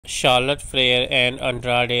Charlotte Flair and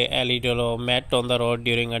Andrade Alidolo met on the road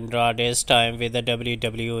during Andrade's time with the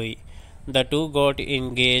WWE. The two got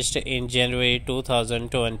engaged in January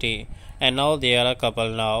 2020 and now they are a couple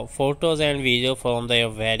now. Photos and video from their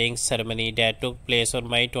wedding ceremony that took place on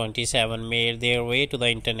May 27 made their way to the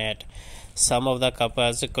internet. Some of the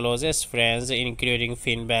couple's closest friends, including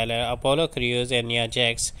Finn Balor, Apollo Crews, and Nia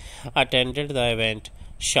Jax, attended the event.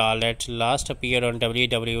 Charlotte last appeared on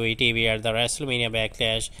WWE TV at the WrestleMania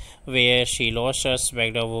Backlash, where she lost her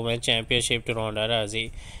SmackDown Women's Championship to Ronda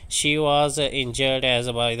Rousey. She was injured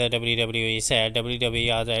as by the WWE said.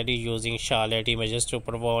 WWE is already using Charlotte images to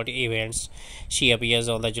promote events. She appears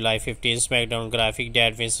on the July 15 SmackDown graphic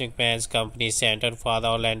that Vince McMahon's company sent for the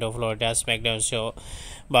Orlando, Florida SmackDown show.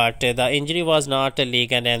 But the injury was not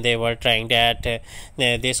legal, and they were trying that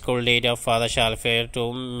this could lead up for the Charlotte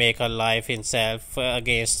to make a life himself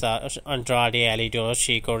against Andrade Alidoro.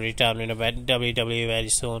 She could return in WWE very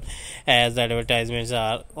soon, as the advertisements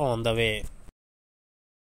are on the way.